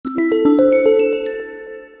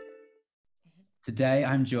Today,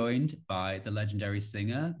 I'm joined by the legendary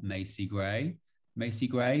singer, Macy Gray. Macy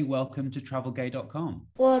Gray, welcome to travelgay.com.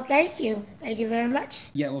 Well, thank you. Thank you very much.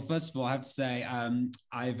 Yeah, well, first of all, I have to say,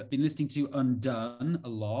 I've been listening to Undone a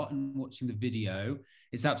lot and watching the video.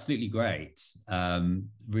 It's absolutely great.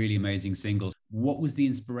 Really amazing singles. What was the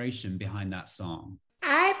inspiration behind that song?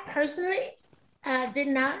 I personally did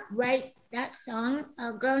not write that song.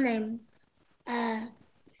 A girl named uh,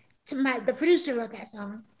 the producer wrote that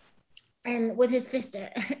song, and with his sister,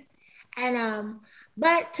 and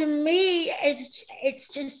but to me, it's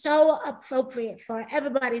just so appropriate for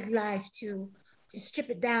everybody's life to strip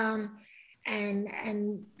it down and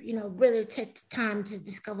really take the time to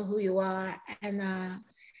discover who you are and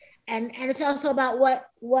it's also about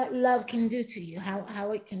what love can do to you,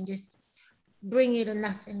 how it can just bring you to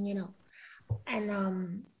nothing,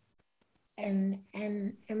 and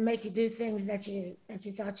and make you do things that you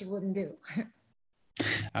thought you wouldn't do.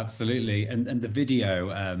 Absolutely. And the video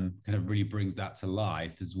kind of really brings that to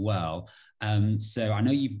life as well. So I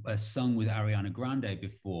know you've sung with Ariana Grande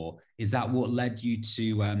before. Is that what led you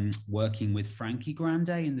to working with Frankie Grande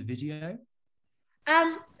in the video?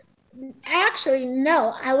 um Actually,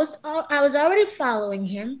 no, I was already following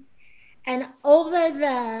him, and over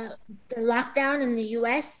the lockdown in the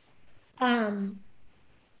US, um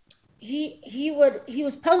he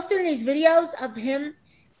was posting these videos of him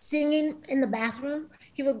singing in the bathroom.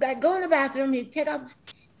 He would like go in the bathroom, he'd take off,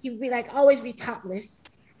 he'd be like always be topless,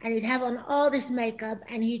 and he'd have on all this makeup,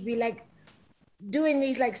 and he'd be like doing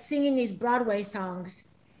these like singing these Broadway songs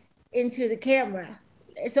into the camera.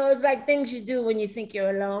 So it's like things you do when you think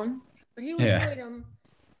you're alone. But he was Yeah. doing them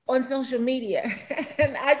on social media.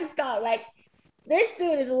 And I just thought like this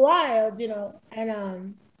dude is wild,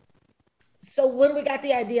 And so when we got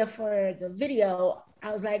the idea for the video,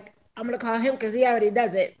 I was like, I'm gonna call him because he already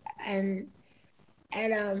does it. And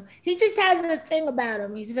he just has a thing about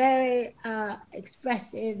him. He's very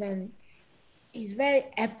expressive, and he's very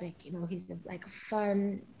epic. He's like a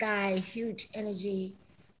fun guy, huge energy,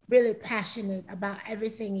 really passionate about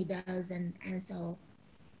everything he does, and so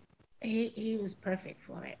he was perfect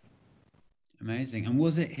for it. Amazing. And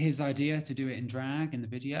was it his idea to do it in drag in the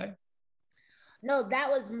video? No, that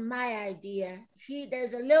was my idea.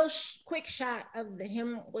 There's a little quick shot of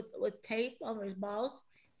him with tape over his balls.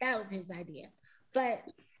 That was his idea. But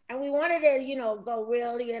and we wanted to, go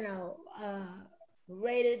real,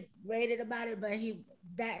 rated about it. But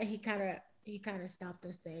he kind of stopped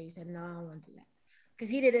us there. He said, "No, I don't want to do that," because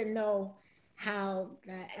he didn't know how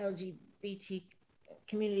the LGBT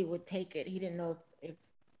community would take it. He didn't know if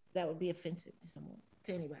that would be offensive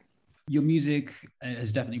to anybody. Your music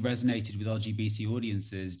has definitely resonated with LGBT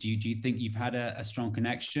audiences. Do you think you've had a strong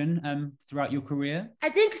connection throughout your career? I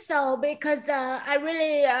think so because I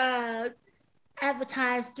really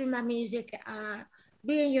advertise through my music,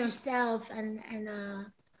 being yourself and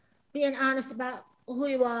being honest about who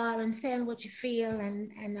you are and saying what you feel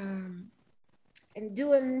and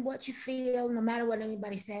doing what you feel no matter what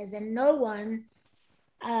anybody says. And no one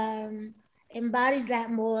um, embodies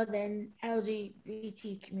that more than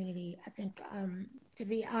LGBT community. I think to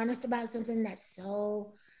be honest about something that's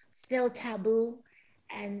so still taboo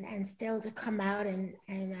and still to come out and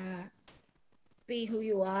be who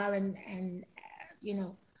you are and you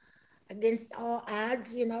know against all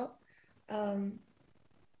odds, um,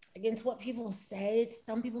 against what people say.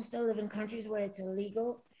 Some people still live in countries where it's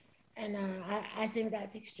illegal, and I think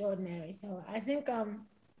that's extraordinary. So I think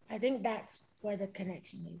that's where the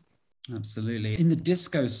connection is. Absolutely. In the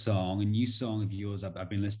disco song, a new song of yours I've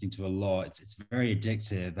been listening to a lot, it's very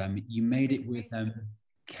addictive. You made it with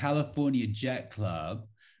California Jet Club.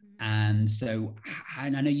 And so,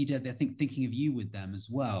 and I know you did, I think, Thinking of You with them as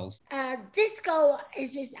well. Disco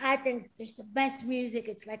is just, I think, just the best music.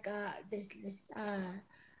 It's like this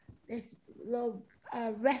little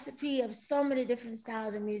recipe of so many different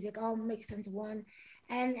styles of music all mixed into one,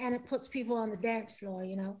 and it puts people on the dance floor,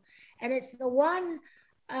 and it's the one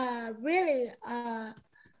really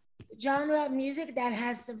genre of music that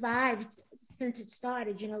has survived since it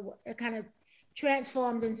started. It kind of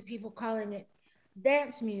transformed into people calling it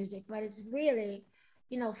dance music, but it's really,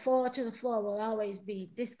 fall to the floor will always be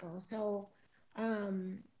disco.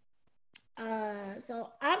 Um,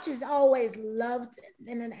 so I've just always loved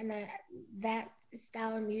that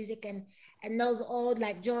style of music and those old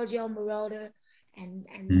like Giorgio Moroder and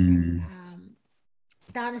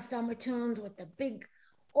Donna Summer tunes with the big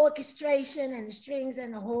orchestration and the strings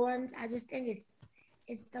and the horns. I just think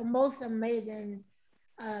it's the most amazing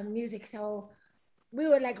music. So we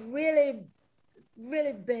were like really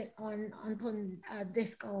really bent on putting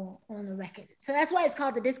disco on the record. So that's why it's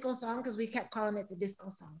called the disco song, because we kept calling it the disco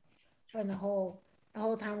song. for the whole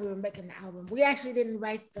time we were making the album. We actually didn't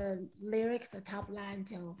write the lyrics, the top line,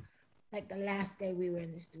 till like the last day we were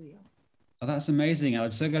in the studio. Oh, that's amazing.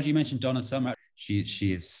 I'm so glad you mentioned Donna Summer.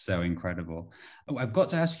 She is so incredible. Oh, I've got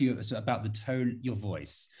to ask you about the tone, your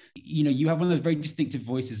voice. You know, you have one of those very distinctive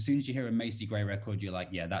voices. As soon as you hear a Macy Gray record, you're like,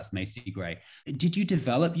 yeah, that's Macy Gray. Did you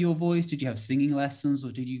develop your voice? Did you have singing lessons,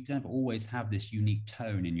 or did you kind of always have this unique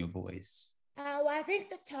tone in your voice? Well, I think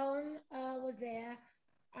the tone was there.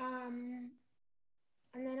 And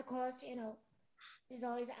then of course, there's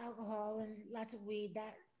always alcohol and lots of weed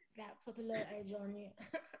that puts a little edge on you.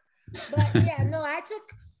 But yeah, no, I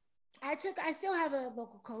still have a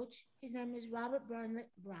vocal coach. His name is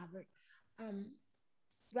um,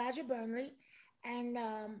 Roger Burnley, and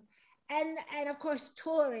and of course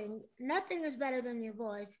touring. Nothing is better than your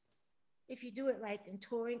voice if you do it right than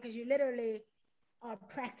touring, because you literally are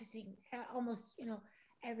practicing almost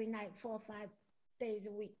every night, 4 or 5 days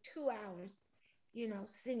a week, 2 hours,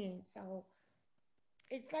 singing. So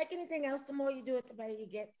it's like anything else. The more you do it, the better you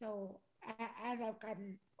get. So as I've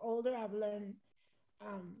gotten older, I've learned.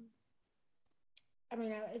 Um,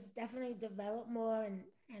 it's definitely developed more, and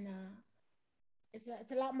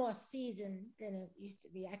it's a lot more seasoned than it used to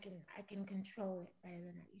be. I can control it better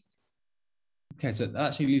than I used to. Okay, so that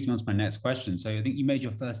actually leads me on to my next question. So I think you made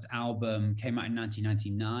your first album, came out in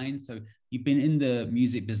 1999. So you've been in the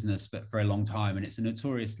music business for a long time, and it's a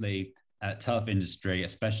notoriously tough industry,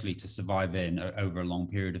 especially to survive in over a long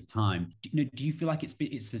period of time. Do you feel like it's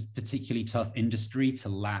a particularly tough industry to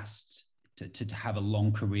last, to have a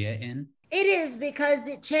long career in? It is, because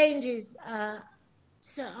it changes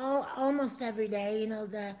almost every day.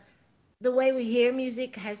 The way we hear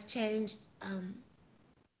music has changed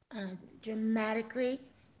dramatically.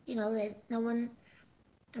 That no one.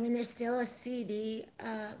 There's still a CD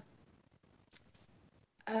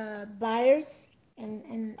buyers,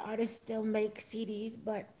 and artists still make CDs,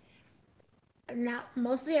 but not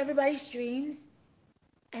mostly everybody streams,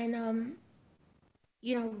 and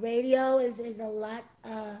radio is a lot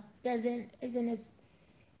doesn't isn't as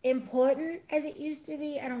important as it used to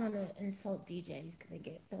be. I don't want to insult DJs because they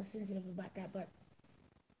get so sensitive about that, but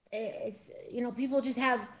it's people just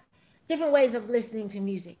have different ways of listening to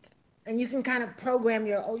music, and you can kind of program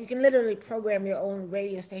your own. You can literally program your own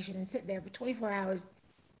radio station and sit there for 24 hours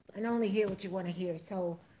and only hear what you want to hear.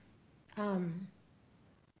 So, um,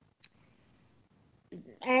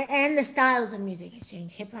 and the styles of music has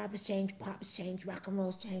changed. Hip hop has changed, pop has changed, rock and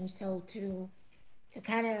roll's changed. So to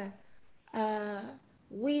kind of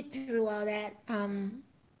weed through all that and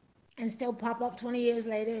still pop up 20 years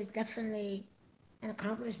later is definitely an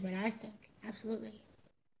accomplishment, I think. Absolutely.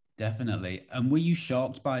 Definitely. And were you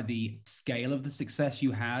shocked by the scale of the success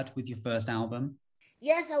you had with your first album?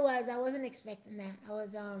 Yes, I was. I wasn't expecting that.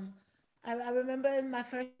 I remember in my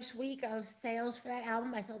first week of sales for that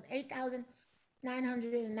album, I sold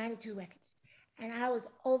 8,992 records. And I was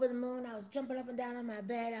over the moon. I was jumping up and down on my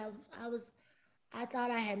bed. I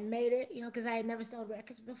thought I had made it, because I had never sold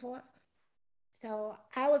records before. So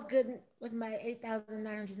I was good with my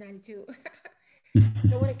 8,992.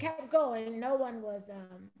 So when it kept going, no one was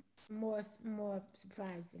more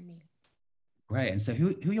surprised than me. Great. And so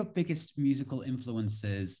who are your biggest musical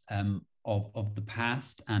influences of the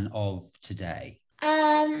past and of today?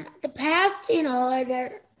 The past, are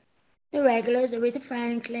the regulars, Aretha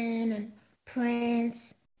Franklin and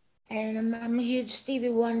Prince, and I'm a huge Stevie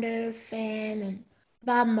Wonder fan, and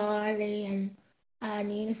Bob Marley, and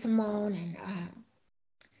Nina Simone, and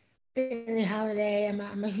Billie Holiday.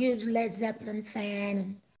 I'm a huge Led Zeppelin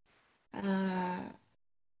fan, and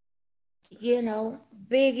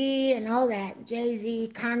Biggie and all that.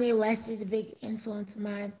 Jay-Z, Kanye West is a big influence of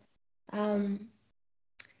mine. Um,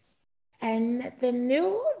 and the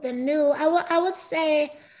new, I would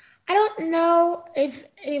say, I don't know if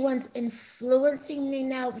anyone's influencing me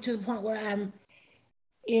now to the point where I'm,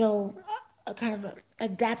 kind of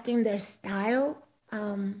adapting their style.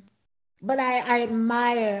 But I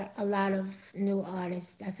admire a lot of new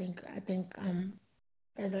artists. I think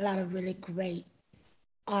there's a lot of really great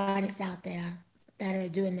artists out there that are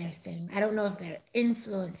doing their thing. I don't know if they're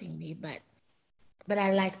influencing me, but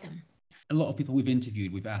I like them. A lot of people we've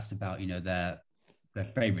interviewed, we've asked about, their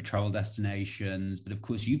favorite travel destinations, but of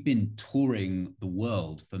course you've been touring the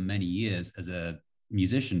world for many years as a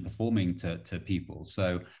musician performing to people.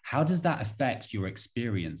 So how does that affect your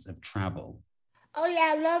experience of travel? Oh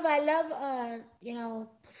yeah, I love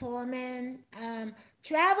performing.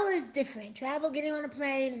 Travel is different. Travel, getting on a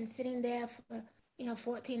plane and sitting there for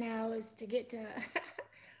 14 hours to get to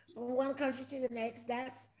from one country to the next.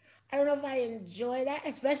 I don't know if I enjoy that,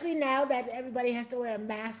 especially now that everybody has to wear a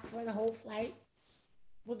mask for the whole flight.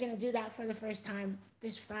 we're gonna do that for the first time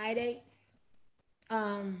this Friday.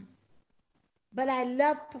 But I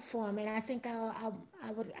love performing. I think I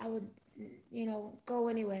would, you know, go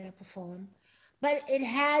anywhere to perform. But it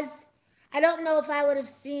has. I don't know if I would have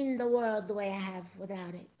seen the world the way I have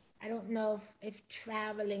without it. I don't know if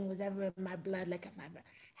traveling was ever in my blood. Like if I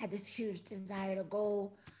had this huge desire to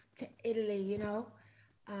go to Italy, you know.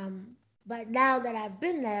 But now that I've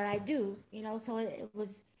been there, I do, you know. So it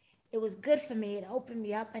was good for me. It opened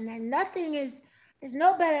me up, and then nothing is. There's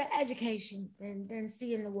no better education than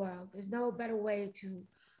seeing the world. There's no better way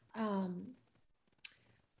um,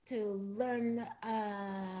 to learn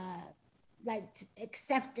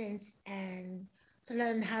acceptance and to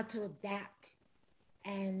learn how to adapt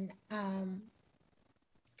and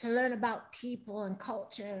to learn about people and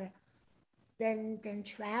culture than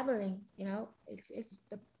traveling. You know,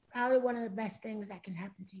 probably one of the best things that can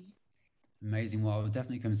happen to you. Amazing. Well, I would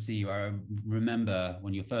definitely come see you. I remember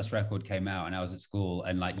when your first record came out and I was at school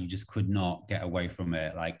and like you just could not get away from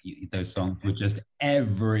it. Like those songs were just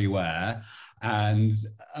everywhere. And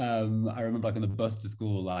I remember like on the bus to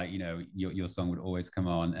school, like, you know, your song would always come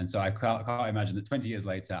on. And so I can't imagine that 20 years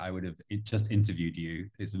later, I would have just interviewed you.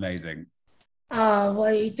 It's amazing. Oh,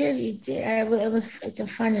 well, you did. It's a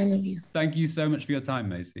fun interview. Thank you so much for your time,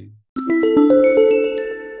 Macy.